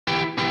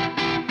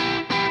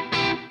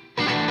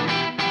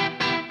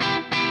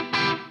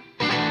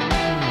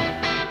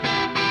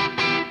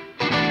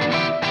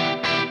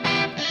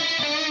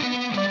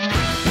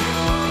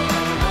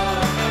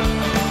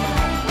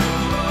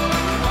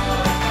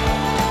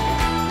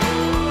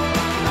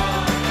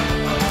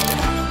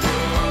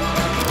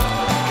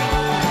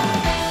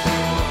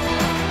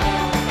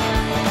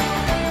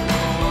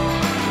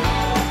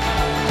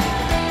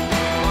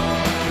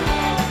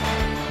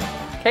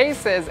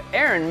says,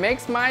 Aaron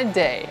makes my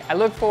day. I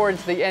look forward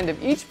to the end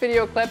of each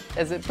video clip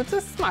as it puts a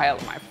smile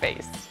on my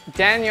face.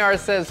 Danyar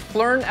says,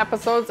 Phlearn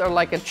episodes are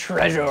like a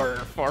treasure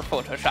for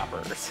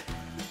Photoshoppers.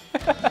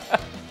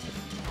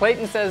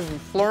 Clayton says,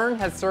 Phlearn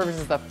has served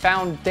as the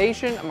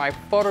foundation of my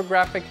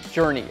photographic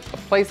journey, a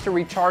place to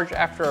recharge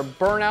after a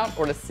burnout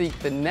or to seek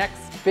the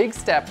next big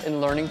step in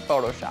learning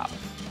Photoshop.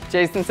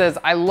 Jason says,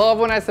 I love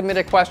when I submit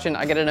a question,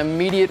 I get an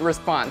immediate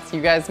response.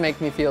 You guys make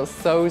me feel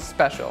so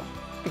special.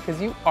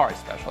 Because you are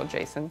special,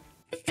 Jason.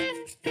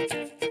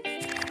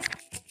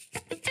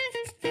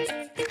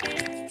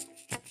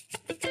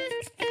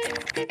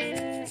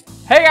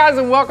 Hey guys,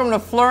 and welcome to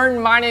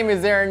Phlearn. My name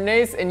is Aaron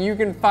Nace, and you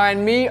can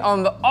find me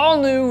on the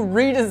all-new,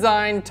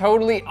 redesigned,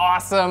 totally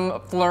awesome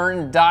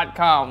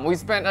Phlearn.com. We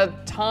spent a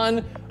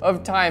ton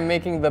of time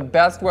making the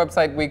best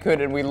website we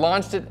could, and we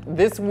launched it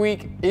this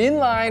week in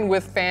line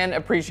with Fan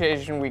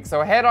Appreciation Week.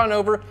 So head on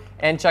over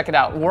and check it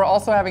out. We're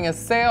also having a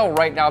sale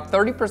right now,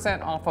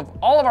 30% off of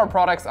all of our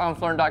products on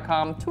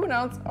Phlearn.com to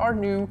announce our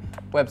new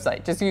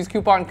website. Just use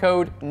coupon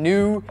code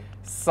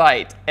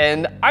NEWSITE.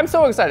 And I'm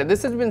so excited.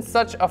 This has been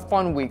such a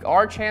fun week.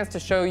 Our chance to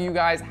show you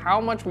guys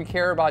how much we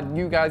care about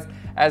you guys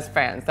as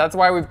fans. That's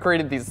why we've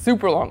created these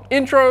super long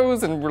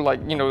intros, and we're like,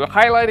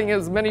 highlighting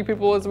as many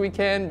people as we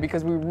can,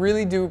 because we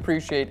really do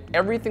appreciate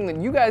everything that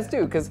you guys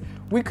do, because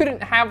we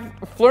couldn't have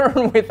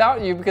Phlearn without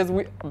you, because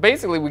we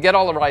get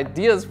all of our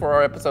ideas for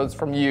our episodes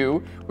from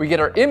you, we get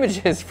our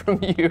images from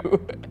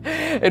you,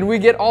 and we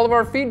get all of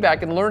our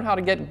feedback and learn how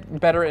to get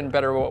better and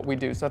better at what we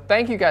do. So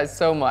thank you guys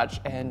so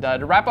much. And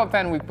to wrap up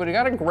Fan Week, we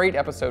got a great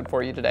episode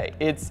for you today.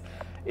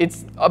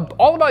 It's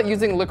all about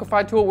using the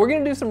Liquify tool. We're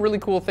gonna do some really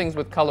cool things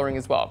with coloring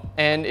as well.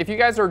 And if you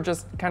guys are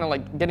just kind of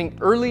like getting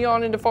early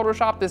on into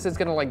Photoshop, this is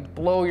gonna like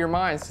blow your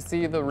minds to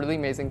see the really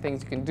amazing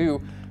things you can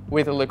do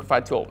with the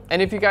Liquify tool.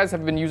 And if you guys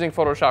have been using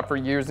Photoshop for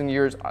years and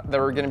years,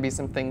 there are gonna be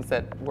some things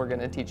that we're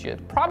gonna teach you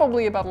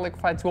probably about the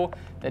Liquify tool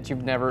that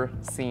you've never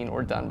seen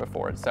or done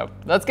before. So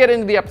let's get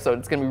into the episode.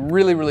 It's gonna be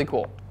really, really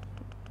cool.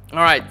 All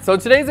right, so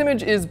today's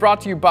image is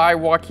brought to you by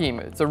Joaquim.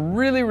 It's a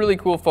really, really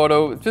cool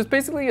photo. It's just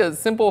basically a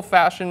simple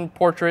fashion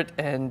portrait,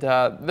 and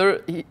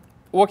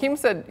Joaquim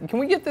said, can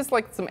we get this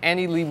like some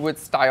Annie Leibovitz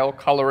style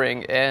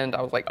coloring? And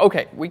I was like,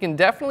 okay, we can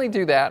definitely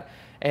do that.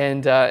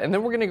 And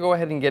then we're gonna go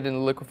ahead and get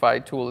in the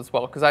Liquify tool as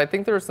well, because I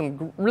think there are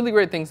some really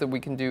great things that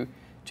we can do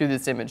to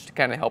this image to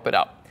kind of help it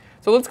out.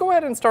 So let's go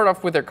ahead and start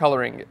off with their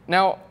coloring.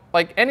 Now,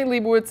 like Annie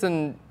Leibovitz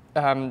and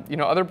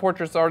other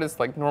portrait artists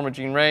like Norma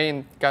Jean Ray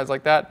and guys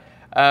like that,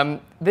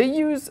 they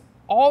use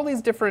all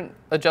these different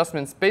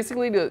adjustments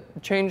basically to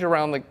change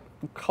around the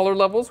color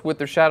levels with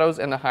their shadows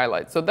and the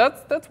highlights. So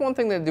that's one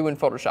thing they do in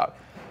Photoshop.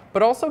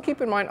 But also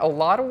keep in mind, a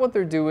lot of what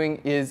they're doing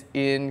is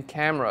in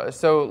camera.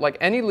 So like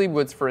Annie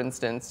Leibovitz, for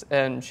instance,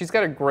 and she's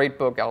got a great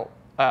book out.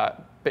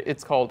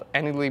 It's called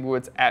Annie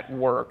Leibovitz at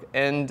Work,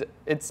 and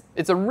it's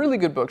a really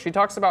good book. She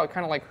talks about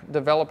kind of like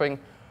developing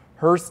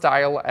her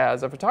style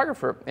as a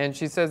photographer, and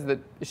she says that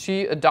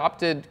she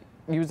adopted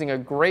using a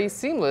gray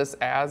seamless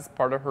as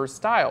part of her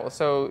style.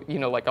 So,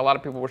 like a lot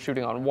of people were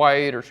shooting on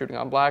white or shooting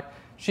on black.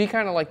 She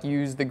kind of like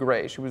used the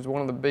gray. She was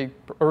one of the big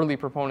early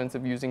proponents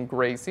of using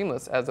gray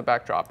seamless as a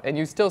backdrop, and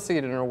you still see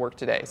it in her work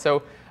today.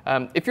 So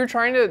if you're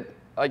trying to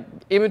like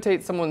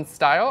imitate someone's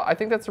style, I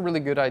think that's a really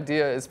good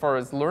idea as far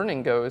as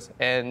learning goes,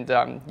 and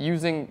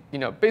using,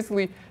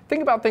 basically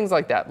think about things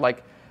like that.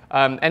 Like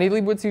Annie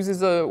Leibovitz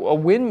uses a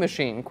wind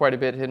machine quite a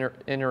bit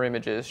in her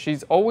images.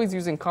 She's always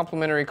using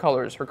complementary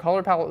colors. Her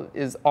color palette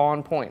is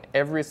on point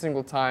every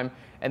single time,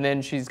 and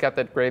then she's got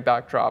that gray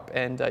backdrop,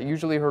 and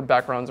usually her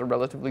backgrounds are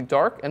relatively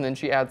dark, and then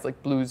she adds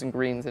like blues and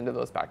greens into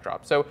those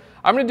backdrops. So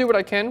I'm gonna do what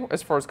I can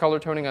as far as color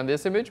toning on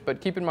this image, but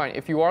keep in mind,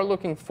 if you are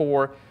looking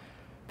for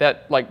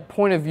that like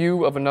point of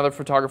view of another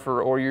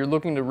photographer, or you're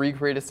looking to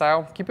recreate a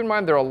style, keep in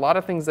mind there are a lot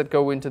of things that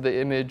go into the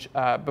image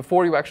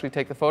before you actually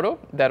take the photo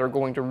that are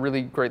going to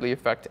really greatly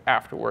affect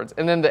afterwards.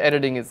 And then the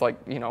editing is like,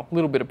 a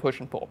little bit of push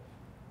and pull.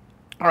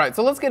 All right,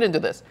 so let's get into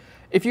this.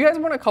 If you guys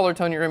want to color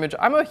tone your image,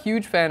 I'm a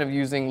huge fan of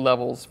using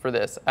levels for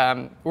this.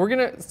 We're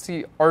gonna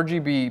see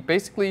RGB.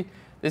 Basically,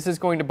 this is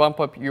going to bump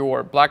up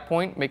your black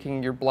point,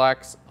 making your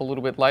blacks a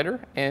little bit lighter,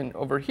 and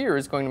over here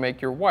is going to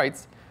make your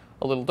whites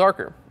a little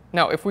darker.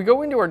 Now, if we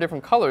go into our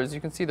different colors,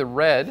 you can see the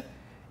red.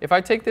 If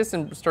I take this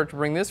and start to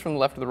bring this from the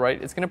left to the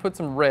right, it's going to put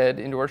some red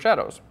into our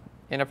shadows.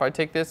 And if I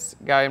take this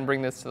guy and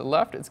bring this to the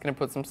left, it's going to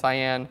put some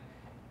cyan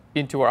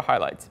into our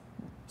highlights.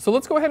 So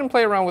let's go ahead and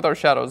play around with our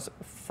shadows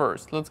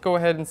first. Let's go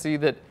ahead and see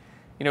that,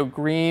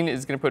 green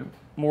is going to put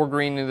more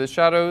green into the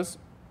shadows.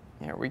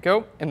 There we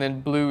go. And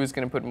then blue is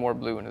going to put more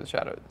blue into the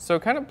shadows. So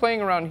kind of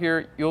playing around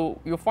here, you'll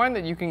find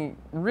that you can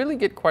really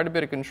get quite a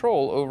bit of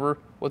control over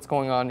what's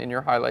going on in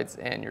your highlights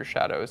and your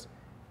shadows.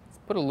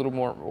 Put a little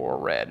more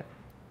red.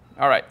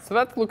 All right, so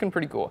that's looking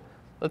pretty cool.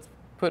 Let's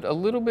put a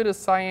little bit of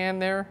cyan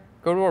there,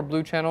 go to our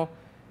blue channel,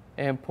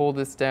 and pull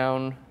this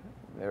down.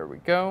 There we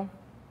go.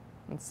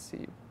 Let's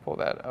see, pull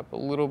that up a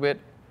little bit,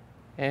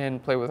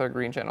 and play with our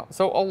green channel.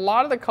 So a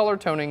lot of the color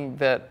toning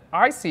that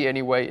I see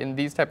anyway in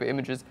these type of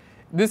images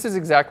this is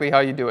exactly how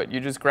you do it. You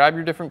just grab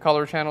your different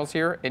color channels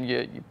here and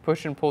you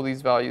push and pull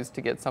these values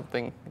to get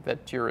something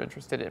that you're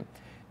interested in.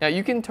 Now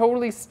you can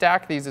totally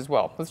stack these as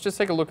well. Let's just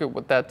take a look at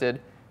what that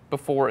did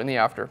before and the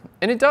after.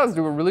 And it does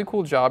do a really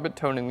cool job at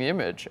toning the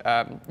image.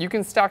 You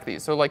can stack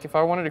these. So like if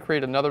I wanted to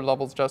create another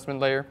levels adjustment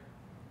layer,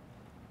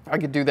 I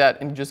could do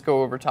that and just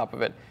go over top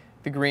of it.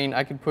 The green,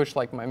 I could push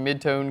like my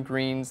mid-tone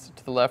greens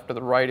to the left or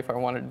the right if I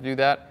wanted to do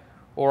that,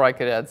 or I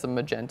could add some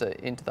magenta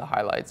into the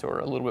highlights or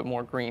a little bit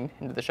more green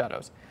into the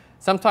shadows.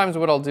 Sometimes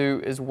what I'll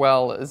do as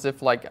well is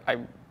if like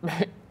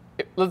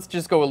let's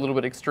just go a little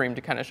bit extreme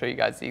to kind of show you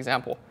guys the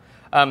example.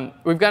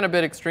 We've gone a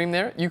bit extreme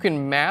there. You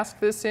can mask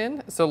this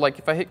in, so like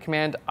if I hit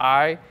Command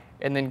I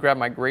and then grab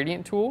my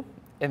gradient tool,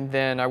 and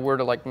then I were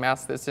to like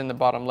mask this in the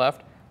bottom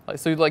left,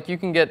 so like you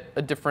can get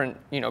a different,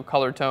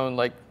 color tone,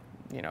 like,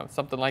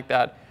 something like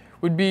that.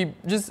 Would be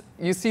just,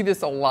 you see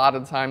this a lot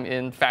of the time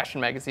in fashion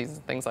magazines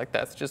and things like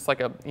that. It's just like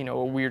a,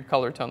 a weird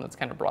color tone that's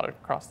kind of brought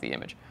across the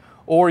image.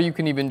 Or you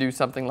can even do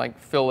something like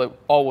fill it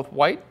all with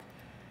white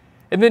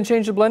and then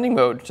change the blending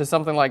mode to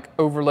something like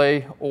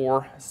overlay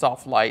or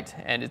soft light,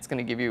 and it's going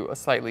to give you a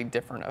slightly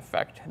different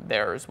effect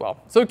there as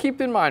well. So keep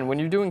in mind, when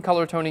you're doing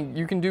color toning,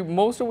 you can do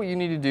most of what you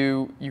need to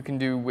do, you can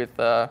do with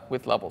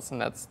levels,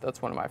 and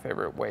that's one of my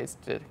favorite ways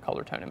to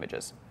color tone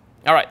images.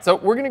 All right, so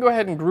we're going to go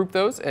ahead and group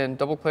those and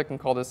double click and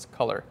call this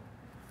color.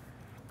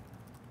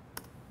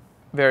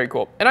 Very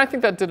cool. And I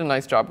think that did a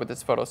nice job with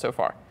this photo so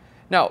far.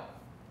 Now,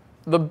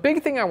 the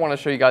big thing I want to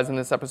show you guys in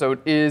this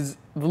episode is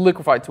the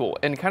Liquify tool,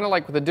 and kind of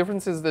like the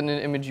differences in an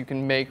image you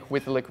can make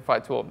with the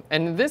Liquify tool.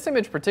 And in this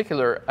image in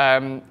particular,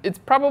 it's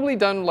probably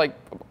done like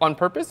on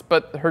purpose,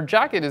 but her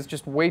jacket is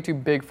just way too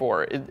big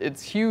for her.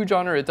 It's huge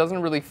on her, it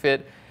doesn't really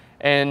fit,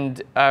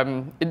 and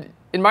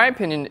in my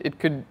opinion,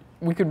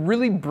 we could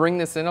really bring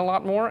this in a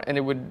lot more,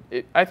 and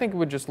I think it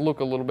would just look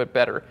a little bit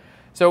better.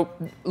 So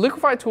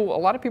Liquify tool, a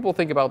lot of people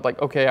think about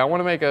like, okay, I want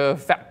to make a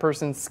fat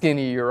person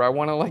skinny, or I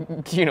want to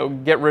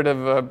like, get rid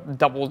of a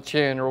double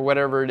chin or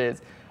whatever it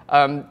is.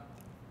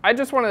 I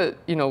just want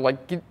to,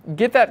 like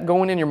get that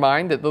going in your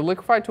mind that the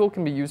Liquify tool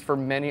can be used for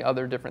many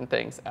other different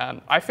things.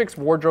 I fix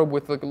wardrobe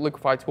with the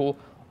Liquify tool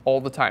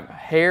all the time.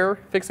 Hair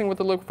fixing with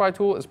the Liquify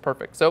tool is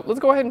perfect. So let's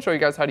go ahead and show you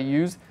guys how to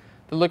use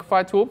the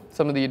Liquify tool,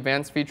 some of the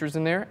advanced features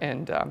in there,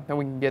 and then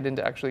we can get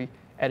into actually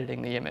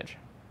editing the image.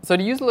 So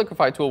to use the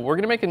Liquify tool, we're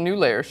going to make a new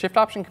layer,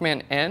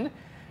 Shift-Option-Command-N,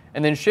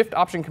 and then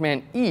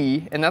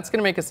Shift-Option-Command-E, and that's going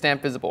to make a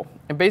stamp visible.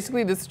 And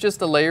basically, this is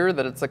just a layer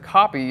that it's a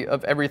copy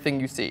of everything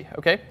you see,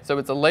 okay? So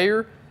it's a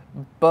layer,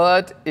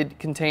 but it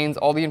contains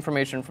all the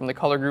information from the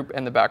color group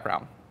and the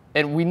background.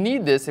 And we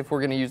need this if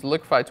we're going to use the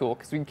Liquify tool,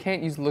 because we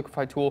can't use the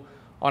Liquify tool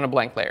on a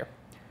blank layer.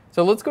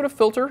 So let's go to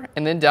Filter,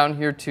 and then down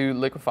here to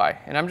Liquify.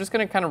 And I'm just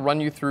going to kind of run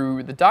you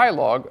through the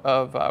dialogue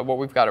of what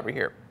we've got over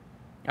here.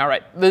 All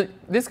right,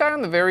 this guy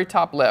on the very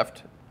top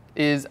left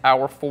is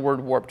our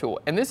forward warp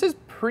tool, and this is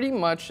pretty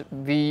much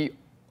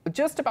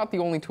just about the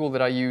only tool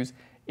that I use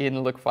in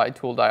the Liquify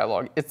tool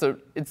dialog. It's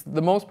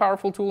the most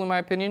powerful tool in my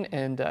opinion,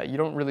 and you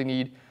don't really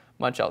need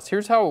much else.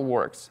 Here's how it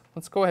works.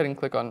 Let's go ahead and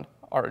click on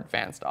our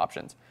advanced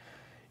options.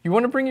 You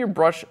want to bring your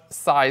brush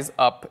size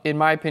up, in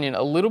my opinion,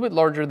 a little bit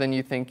larger than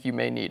you think you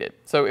may need it.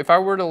 So if I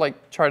were to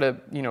like try to,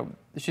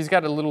 she's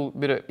got a little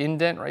bit of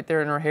indent right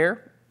there in her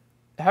hair.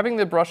 Having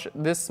the brush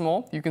this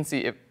small, you can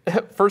see,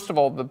 first of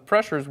all, the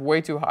pressure is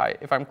way too high.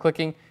 If I'm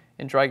clicking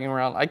and dragging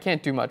around, I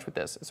can't do much with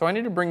this. So I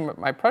need to bring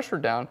my pressure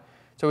down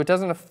so it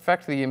doesn't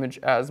affect the image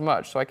as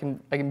much, so I can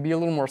be a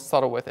little more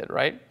subtle with it,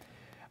 right?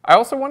 I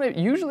also want to,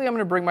 usually I'm going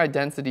to bring my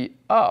density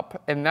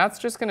up, and that's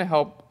just going to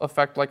help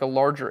affect like a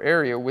larger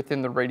area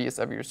within the radius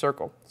of your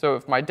circle. So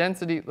if my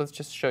density, let's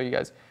just show you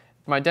guys,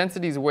 if my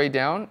density is way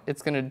down,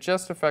 it's going to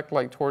just affect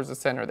like towards the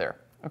center there,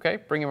 okay?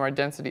 Bringing my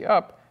density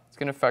up, it's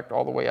going to affect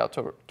all the way out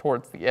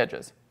towards the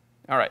edges.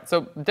 All right,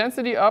 so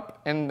density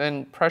up and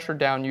then pressure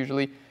down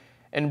usually.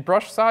 And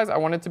brush size, I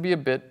want it to be a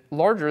bit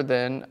larger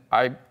than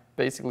I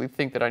basically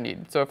think that I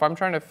need. So if I'm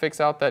trying to fix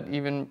out that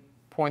even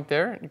point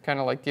there, and kind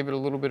of like give it a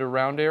little bit of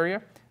round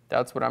area,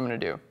 that's what I'm going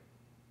to do.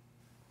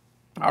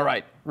 All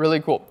right, really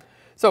cool.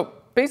 So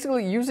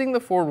basically using the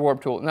forward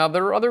warp tool. Now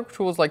there are other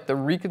tools like the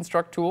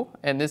reconstruct tool,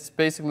 and this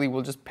basically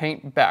will just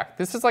paint back.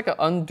 This is like an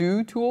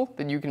undo tool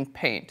that you can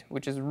paint,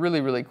 which is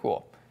really, really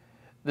cool.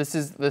 This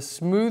is the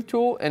smooth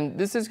tool, and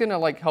this is going to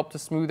like help to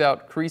smooth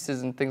out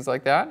creases and things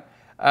like that.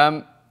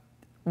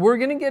 We're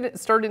going to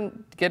start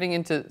getting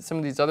into some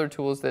of these other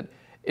tools that,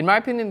 in my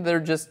opinion,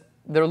 they're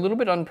a little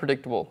bit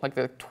unpredictable, like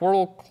the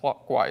twirl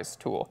clockwise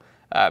tool.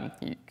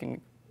 You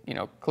can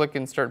click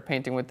and start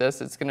painting with this.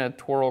 It's going to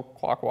twirl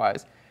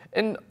clockwise.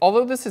 And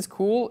although this is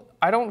cool,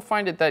 I don't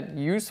find it that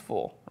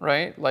useful,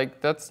 right? Like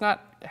that's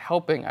not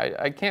helping.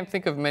 I can't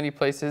think of many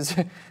places,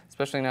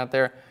 especially not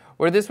there,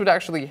 where this would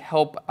actually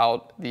help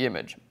out the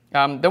image.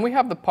 Then we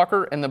have the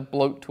pucker and the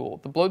bloat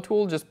tool. The bloat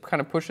tool just kind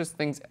of pushes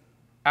things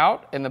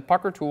out, and the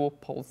pucker tool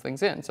pulls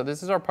things in. So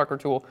this is our pucker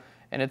tool,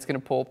 and it's going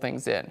to pull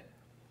things in.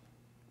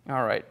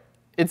 All right.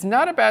 It's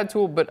not a bad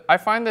tool, but I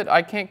find that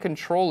I can't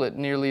control it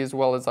nearly as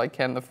well as I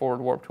can the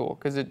forward warp tool,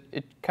 because it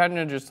kind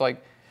of just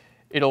like,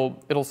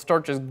 it'll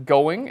start just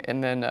going,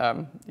 and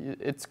then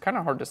it's kind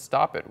of hard to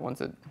stop it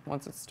once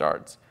it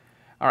starts.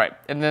 All right,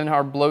 and then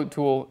our bloat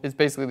tool is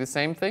basically the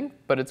same thing,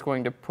 but it's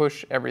going to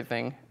push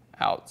everything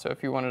out. So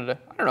if you wanted to,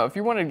 I don't know, if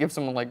you wanted to give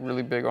someone like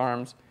really big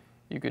arms,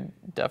 you could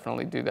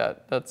definitely do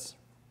that. That's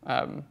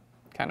kind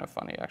of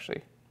funny,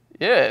 actually.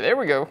 Yeah, there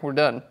we go, we're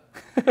done.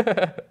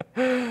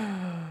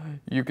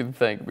 You can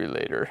thank me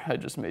later. I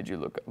just made you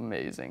look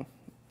amazing.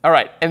 All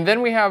right, and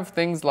then we have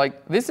things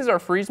like, this is our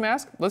freeze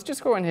mask. Let's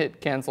just go and hit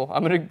cancel.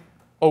 I'm gonna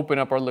open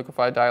up our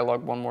Liquify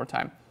dialog one more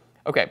time.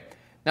 Okay,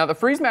 now the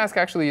freeze mask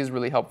actually is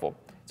really helpful.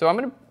 So I'm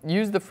gonna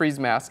use the freeze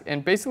mask,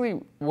 and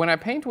basically when I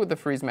paint with the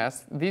freeze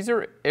mask, these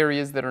are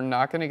areas that are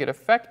not gonna get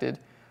affected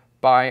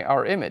by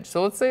our image.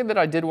 So let's say that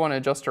I did want to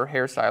adjust her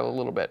hairstyle a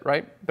little bit,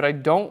 right? But I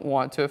don't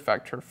want to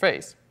affect her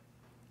face.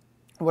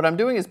 What I'm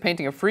doing is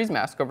painting a freeze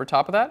mask over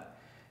top of that.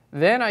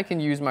 Then I can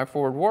use my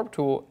forward warp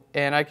tool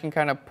and I can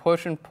kind of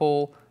push and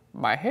pull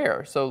my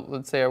hair. So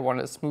let's say I want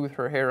to smooth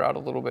her hair out a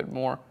little bit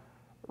more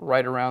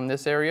right around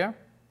this area.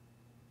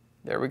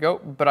 There we go.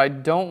 But I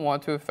don't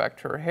want to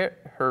affect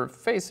her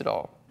face at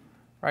all,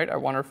 right? I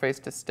want her face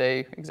to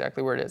stay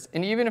exactly where it is.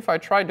 And even if I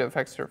tried to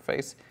affect her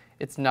face,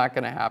 it's not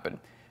going to happen.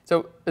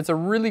 So it's a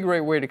really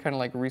great way to kind of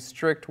like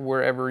restrict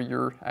wherever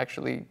you're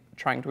actually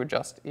trying to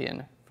adjust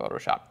in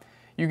Photoshop.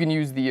 You can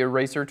use the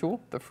eraser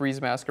tool, the freeze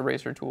mask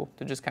eraser tool,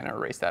 to just kind of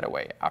erase that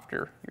away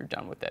after you're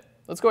done with it.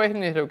 Let's go ahead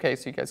and hit OK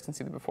so you guys can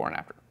see the before and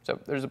after. So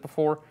there's a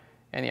before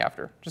and the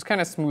after, just kind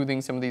of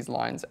smoothing some of these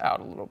lines out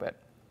a little bit.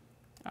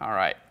 All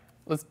right,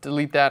 let's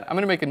delete that. I'm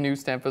going to make a new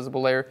stamp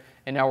visible layer,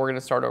 and now we're going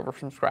to start over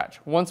from scratch.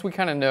 Once we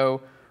kind of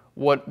know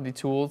what the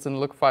tools in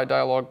the Liquify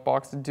dialog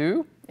box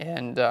do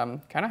and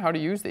kind of how to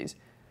use these.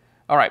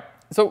 All right,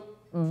 so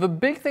the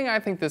big thing I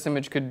think this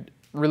image could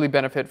really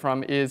benefit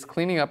from is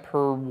cleaning up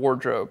her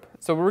wardrobe.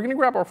 So we're going to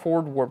grab our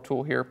forward warp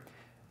tool here.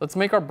 Let's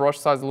make our brush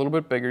size a little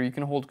bit bigger. You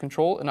can hold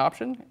Control and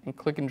Option and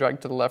click and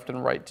drag to the left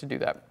and right to do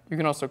that. You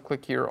can also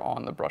click here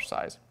on the brush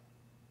size.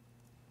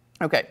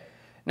 Okay,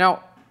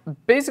 now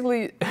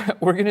basically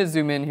we're going to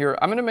zoom in here.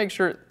 I'm going to make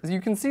sure, you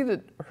can see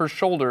that her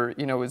shoulder,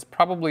 is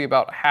probably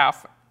about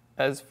half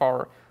as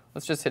far.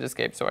 Let's just hit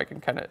escape so I can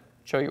kind of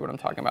show you what I'm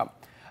talking about.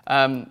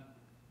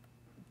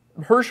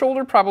 Her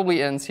shoulder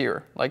probably ends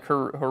here, like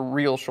her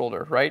real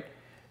shoulder, right?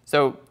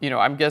 So,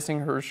 I'm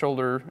guessing her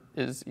shoulder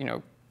is,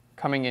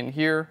 coming in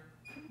here,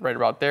 right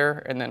about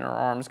there, and then her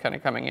arm's kind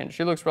of coming in.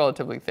 She looks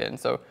relatively thin,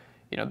 so,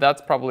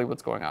 that's probably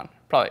what's going on.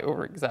 Probably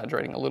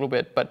over-exaggerating a little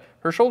bit, but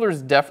her shoulder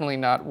is definitely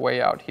not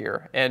way out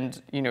here.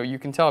 And, you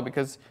can tell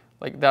because,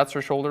 like, that's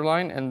her shoulder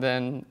line, and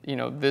then,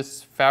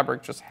 this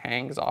fabric just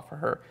hangs off of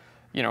her.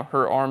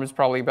 Her arm is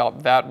probably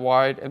about that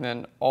wide, and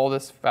then all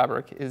this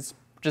fabric is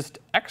just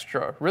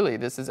extra, really,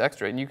 this is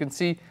extra. And you can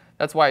see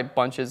that's why it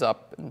bunches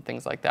up and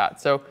things like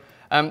that. So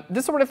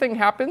this sort of thing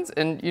happens,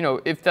 and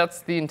if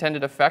that's the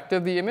intended effect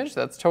of the image,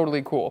 that's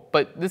totally cool.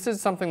 But this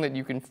is something that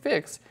you can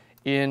fix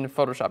in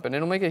Photoshop, and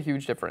it'll make a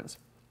huge difference.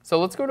 So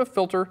let's go to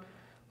Filter,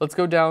 let's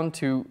go down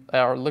to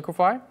our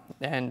Liquify,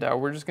 and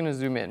we're just gonna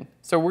zoom in.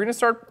 So we're gonna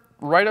start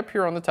right up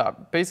here on the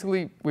top.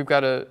 Basically, we've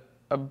got a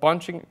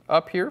bunching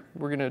up here.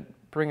 We're gonna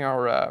bring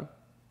our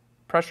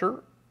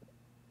pressure,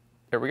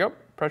 there we go,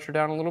 pressure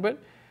down a little bit.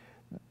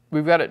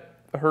 We've got it,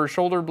 her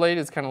shoulder blade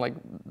is kind of like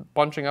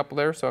bunching up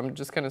there, so I'm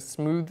just going to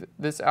smooth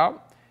this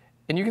out.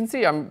 And you can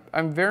see I'm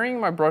varying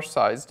my brush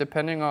size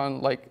depending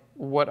on like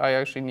what I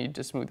actually need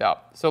to smooth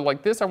out. So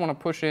like this I want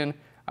to push in,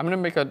 I'm going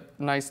to make a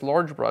nice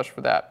large brush for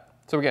that.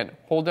 So again,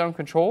 hold down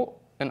Control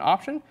and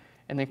Option,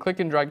 and then click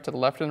and drag to the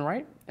left and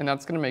right, and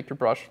that's going to make your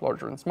brush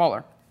larger and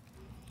smaller.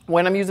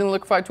 When I'm using the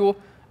Liquify tool,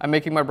 I'm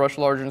making my brush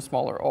larger and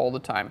smaller all the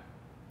time.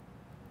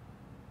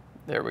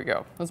 There we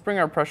go. Let's bring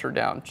our pressure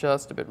down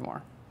just a bit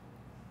more.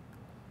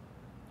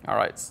 All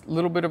right, a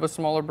little bit of a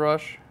smaller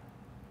brush.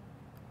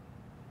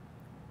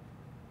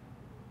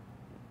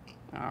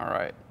 All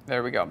right,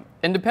 there we go.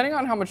 And depending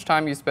on how much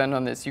time you spend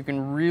on this, you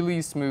can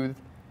really smooth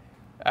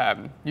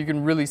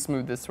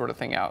this sort of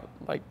thing out.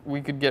 Like we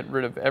could get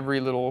rid of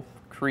every little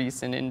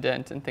crease and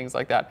indent and things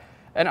like that.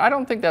 And I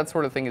don't think that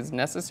sort of thing is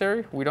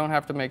necessary. We don't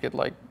have to make it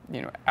like,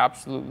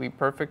 absolutely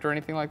perfect or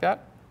anything like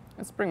that.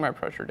 Let's bring my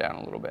pressure down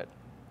a little bit.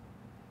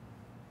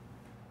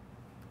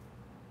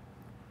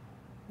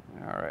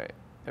 All right,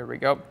 there we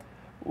go.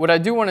 What I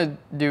do want to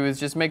do is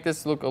just make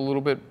this look a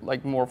little bit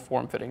like more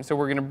form-fitting. So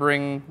we're going to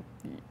bring,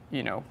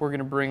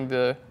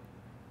 the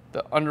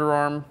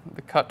underarm,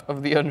 the cut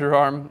of the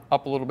underarm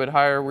up a little bit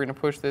higher. We're going to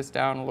push this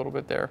down a little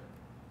bit there.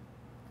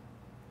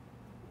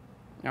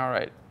 All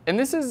right, and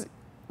this is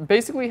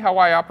basically how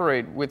I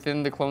operate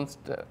within the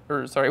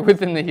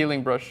within the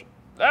healing brush.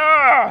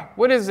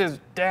 What is this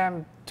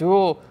damn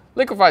tool?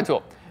 Liquify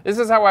tool. This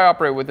is how I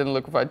operate within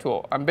the Liquify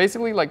tool. I'm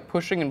basically like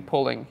pushing and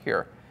pulling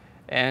here.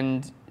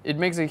 And it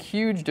makes a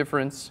huge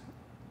difference.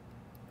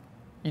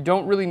 You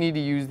don't really need to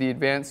use the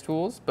advanced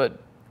tools,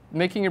 but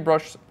making your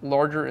brush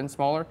larger and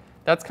smaller,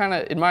 that's kind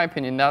of, in my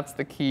opinion, that's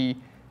the key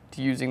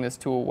to using this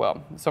tool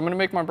well. So I'm going to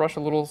make my brush a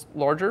little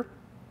larger,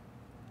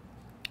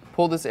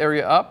 pull this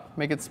area up,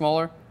 make it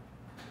smaller,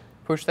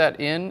 push that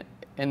in,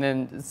 and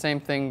then the same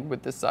thing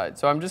with this side.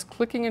 So I'm just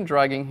clicking and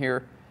dragging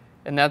here,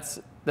 and that's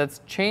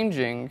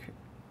changing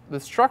the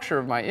structure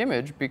of my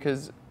image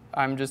because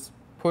I'm just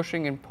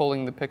pushing and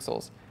pulling the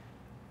pixels.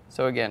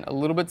 So again, a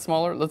little bit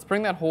smaller. Let's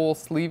bring that whole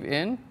sleeve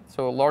in,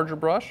 so a larger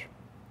brush.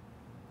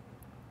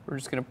 We're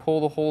just going to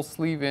pull the whole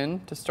sleeve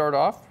in to start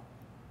off.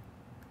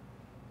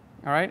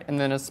 All right, and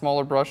then a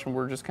smaller brush, and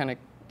we're just kind of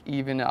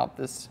even out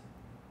this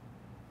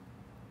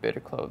bit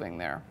of clothing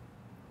there.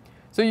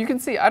 So you can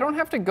see I don't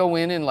have to go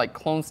in and like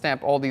clone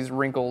stamp all these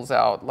wrinkles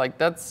out. Like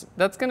that's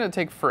going to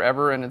take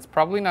forever, and it's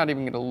probably not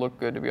even going to look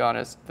good, to be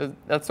honest.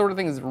 That sort of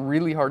thing is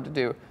really hard to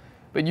do.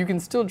 But you can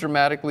still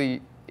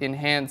dramatically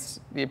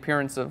enhance the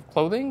appearance of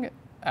clothing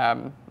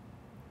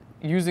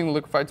using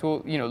the Liquify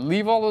tool. You know,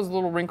 leave all those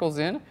little wrinkles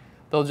in.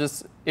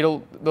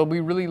 They'll be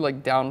really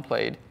like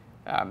downplayed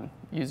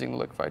using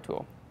the Liquify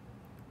tool.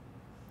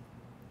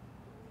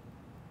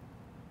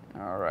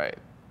 All right,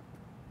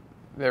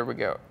 there we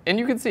go. And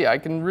you can see I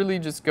can really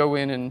just go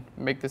in and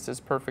make this as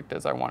perfect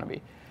as I want to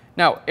be.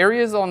 Now,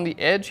 areas on the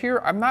edge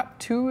here, I'm not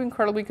too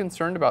incredibly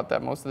concerned about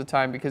that most of the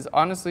time because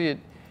honestly,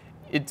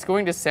 it's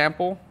going to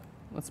sample.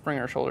 Let's bring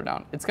our shoulder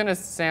down. It's going to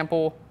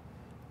sample,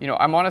 you know,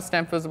 I'm on a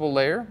stamp visible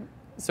layer.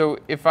 So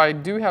if I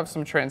do have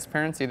some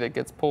transparency that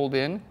gets pulled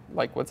in,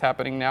 like what's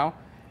happening now,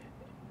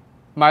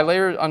 my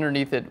layer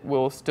underneath it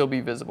will still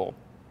be visible.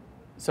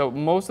 So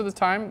most of the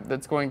time,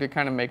 that's going to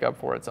kind of make up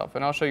for itself.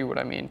 And I'll show you what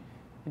I mean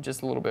in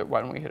just a little bit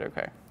when we hit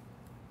OK.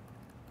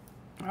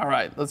 All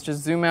right, let's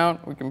just zoom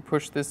out. We can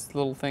push this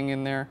little thing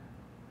in there.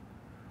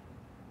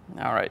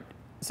 All right,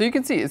 so you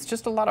can see it's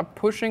just a lot of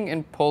pushing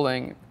and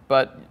pulling,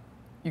 but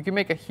you can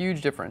make a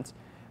huge difference.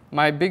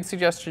 My big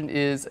suggestion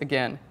is,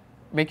 again,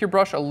 make your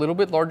brush a little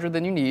bit larger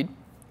than you need.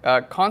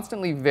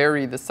 Constantly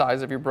vary the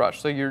size of your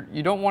brush. So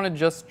you don't want to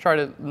just try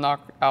to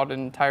knock out an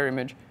entire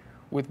image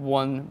with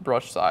one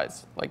brush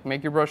size. Like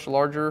make your brush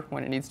larger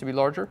when it needs to be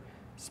larger,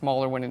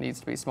 smaller when it needs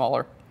to be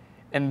smaller.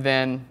 And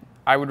then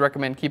I would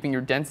recommend keeping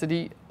your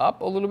density up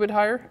a little bit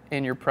higher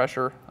and your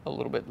pressure a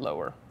little bit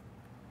lower.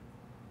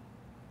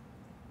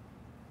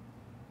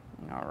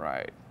 All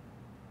right.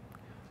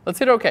 Let's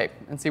hit OK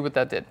and see what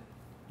that did.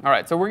 All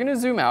right, so we're going to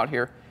zoom out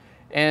here,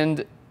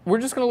 and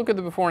we're just going to look at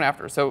the before and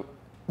after. So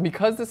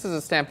because this is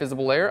a stamp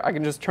visible layer, I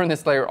can just turn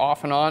this layer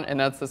off and on, and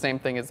that's the same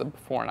thing as the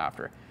before and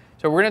after.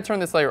 So we're going to turn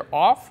this layer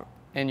off,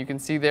 and you can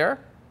see there,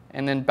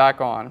 and then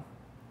back on.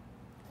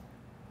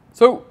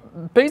 So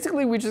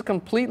basically, we just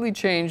completely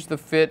changed the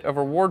fit of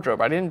her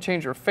wardrobe. I didn't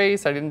change her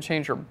face. I didn't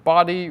change her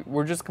body.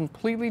 We're just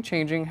completely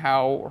changing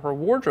how her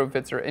wardrobe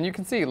fits her. And you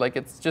can see, like,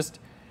 it's just,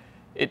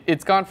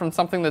 it's gone from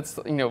something that's,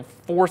 you know,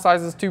 4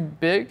 sizes too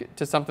big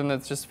to something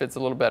that just fits a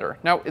little better.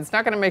 Now, it's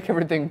not going to make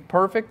everything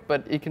perfect,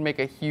 but it can make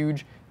a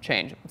huge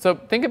change. So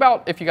think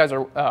about if you guys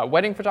are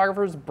wedding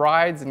photographers,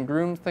 brides and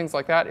grooms, things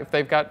like that. If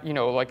they've got, you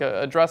know, like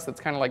a dress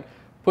that's kind of like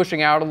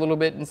pushing out a little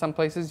bit in some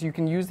places, you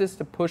can use this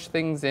to push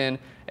things in.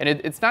 And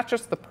it's not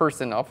just the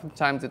person.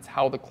 Oftentimes, it's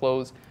how the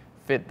clothes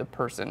fit the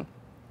person.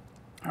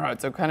 All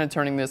right, so kind of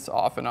turning this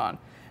off and on.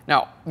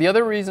 Now, the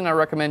other reason I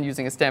recommend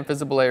using a stamp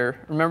visible layer,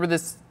 remember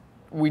this,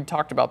 we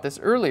talked about this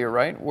earlier,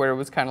 right? Where it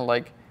was kind of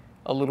like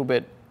a little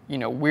bit, you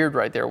know, weird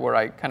right there where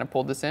I kind of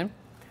pulled this in.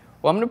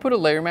 Well, I'm going to put a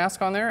layer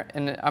mask on there,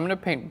 and I'm going to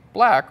paint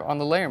black on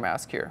the layer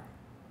mask here.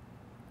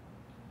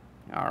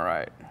 All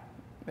right,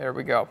 there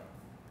we go.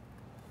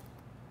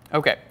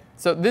 Okay,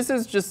 so this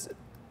is just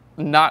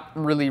not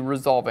really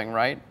resolving,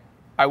 right?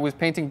 I was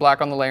painting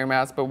black on the layer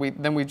mask, but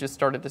then we just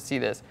started to see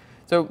this.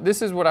 So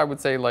this is what I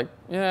would say, like,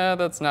 yeah,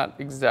 that's not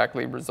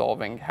exactly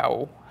resolving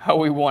how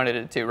we wanted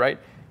it to, right?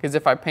 Because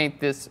if I paint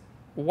this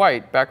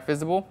white back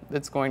visible,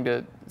 it's going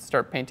to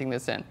start painting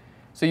this in.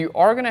 So you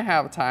are going to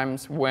have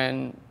times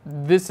when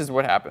this is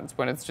what happens,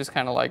 when it's just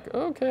kind of like,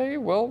 okay,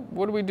 well,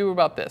 what do we do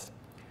about this?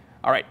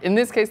 All right, in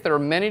this case, there are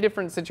many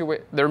different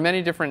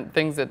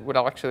things that would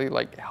actually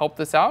like help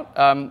this out.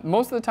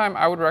 Most of the time,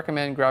 I would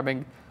recommend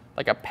grabbing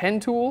like a pen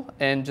tool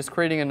and just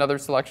creating another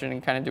selection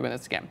and kind of doing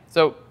this again.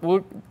 So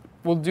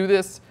we'll do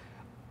this.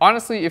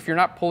 Honestly, if you're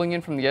not pulling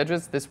in from the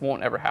edges, this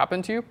won't ever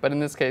happen to you. But in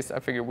this case, I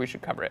figured we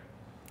should cover it.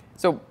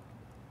 So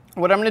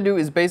what I'm going to do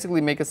is basically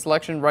make a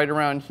selection right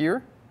around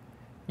here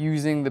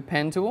using the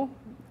pen tool,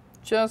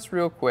 just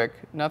real quick,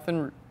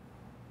 nothing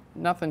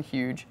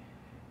huge.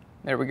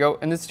 There we go,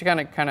 and this is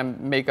to kind of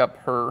make up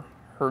her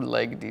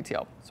leg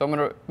detail. So I'm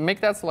going to make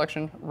that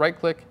selection,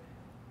 right-click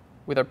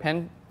with our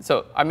pen.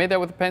 So I made that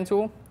with the pen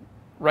tool,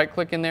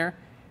 right-click in there,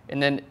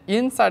 and then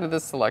inside of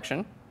this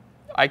selection,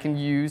 I can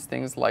use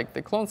things like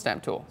the clone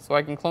stamp tool. So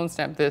I can clone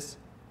stamp this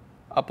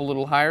up a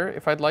little higher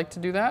if I'd like to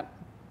do that.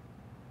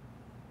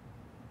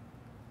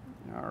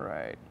 All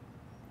right.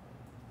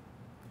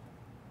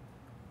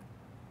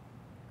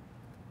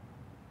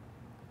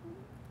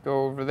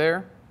 Go over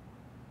there.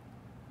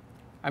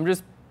 I'm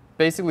just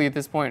basically at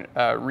this point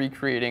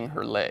recreating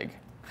her leg.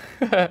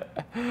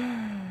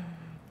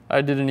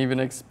 I didn't even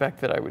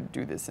expect that I would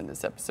do this in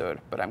this episode,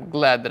 but I'm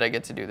glad that I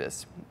get to do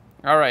this.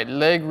 All right,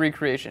 leg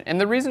recreation. And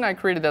the reason I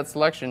created that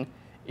selection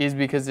is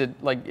because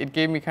it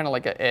gave me kind of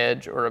like an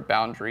edge or a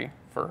boundary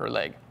for her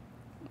leg.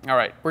 All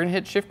right, we're gonna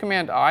hit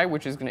Shift-Command-I,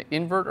 which is gonna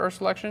invert our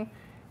selection,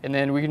 and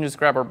then we can just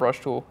grab our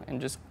brush tool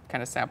and just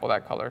kind of sample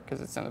that color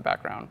because it's in the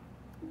background.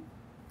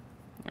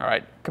 All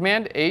right,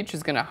 Command-H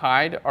is gonna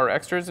hide our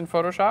extras in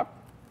Photoshop.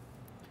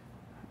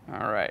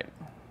 All right,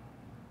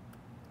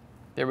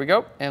 there we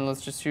go. And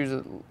let's just choose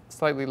a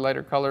slightly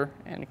lighter color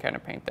and kind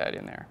of paint that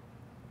in there.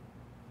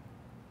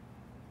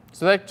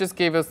 So that just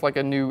gave us like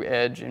a new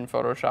edge in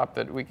Photoshop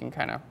that we can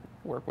kind of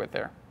work with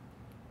there.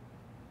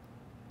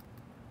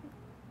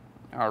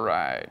 All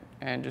right,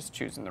 and just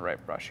choosing the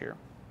right brush here.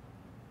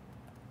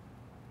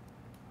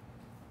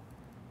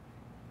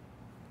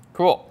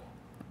 Cool.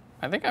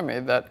 I think I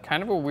made that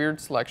kind of a weird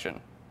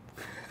selection.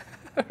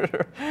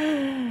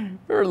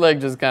 Her leg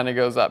just kind of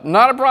goes up.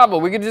 Not a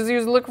problem. We could just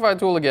use the Liquify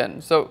tool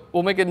again. So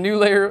we'll make a new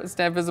layer, a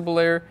stamp visible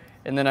layer,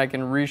 and then I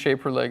can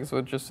reshape her leg so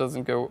it just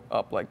doesn't go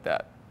up like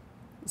that.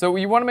 So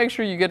you want to make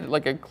sure you get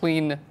like a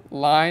clean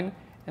line,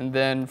 and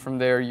then from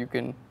there you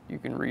can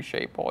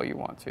reshape all you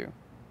want to.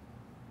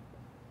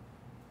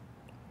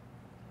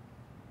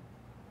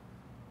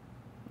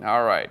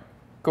 All right,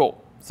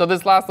 cool. So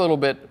this last little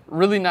bit,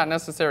 really not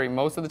necessary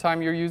most of the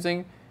time you're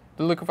using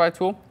the Liquify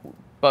tool,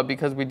 but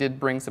because we did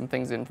bring some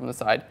things in from the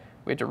side,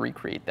 we had to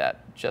recreate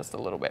that just a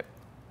little bit.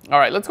 All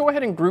right, let's go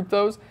ahead and group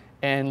those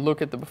and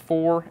look at the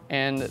before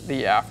and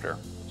the after.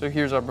 So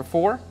here's our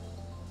before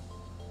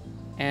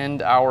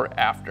and our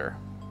after.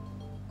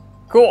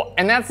 Cool,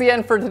 and that's the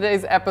end for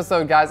today's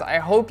episode, guys. I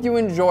hope you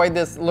enjoyed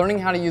this, learning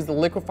how to use the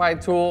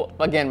Liquify tool.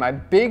 Again, my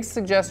big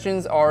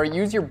suggestions are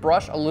use your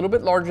brush a little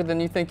bit larger than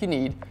you think you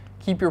need,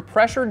 keep your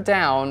pressure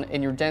down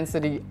and your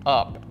density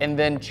up, and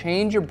then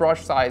change your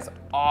brush size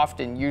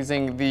often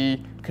using the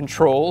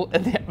Control,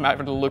 and I'm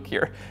having to look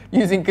here,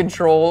 using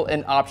Control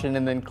and Option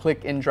and then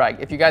click and drag.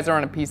 If you guys are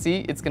on a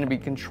PC, it's gonna be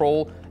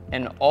Control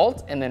and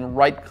Alt and then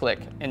right click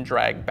and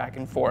drag back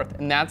and forth.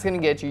 And that's gonna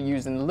get you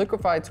using the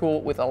Liquify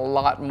tool with a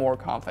lot more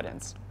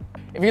confidence.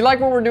 If you like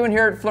what we're doing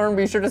here at Phlearn,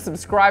 be sure to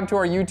subscribe to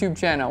our YouTube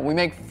channel. We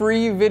make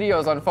free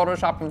videos on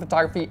Photoshop and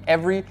photography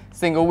every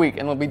single week,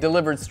 and they'll be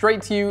delivered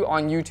straight to you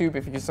on YouTube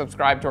if you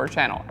subscribe to our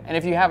channel. And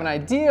if you have an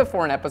idea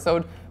for an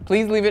episode,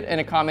 please leave it in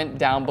a comment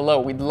down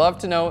below. We'd love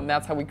to know, and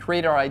that's how we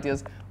create our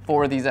ideas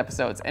for these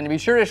episodes. And be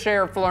sure to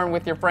share Phlearn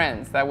with your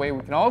friends. That way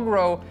we can all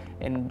grow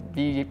and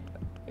be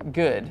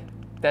good.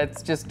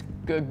 That's just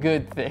a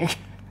good thing.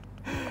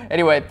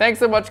 Anyway, thanks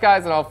so much,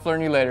 guys, and I'll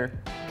Phlearn you later.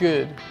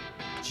 Good.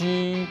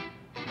 G-U-D.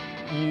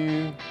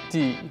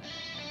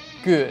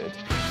 Good.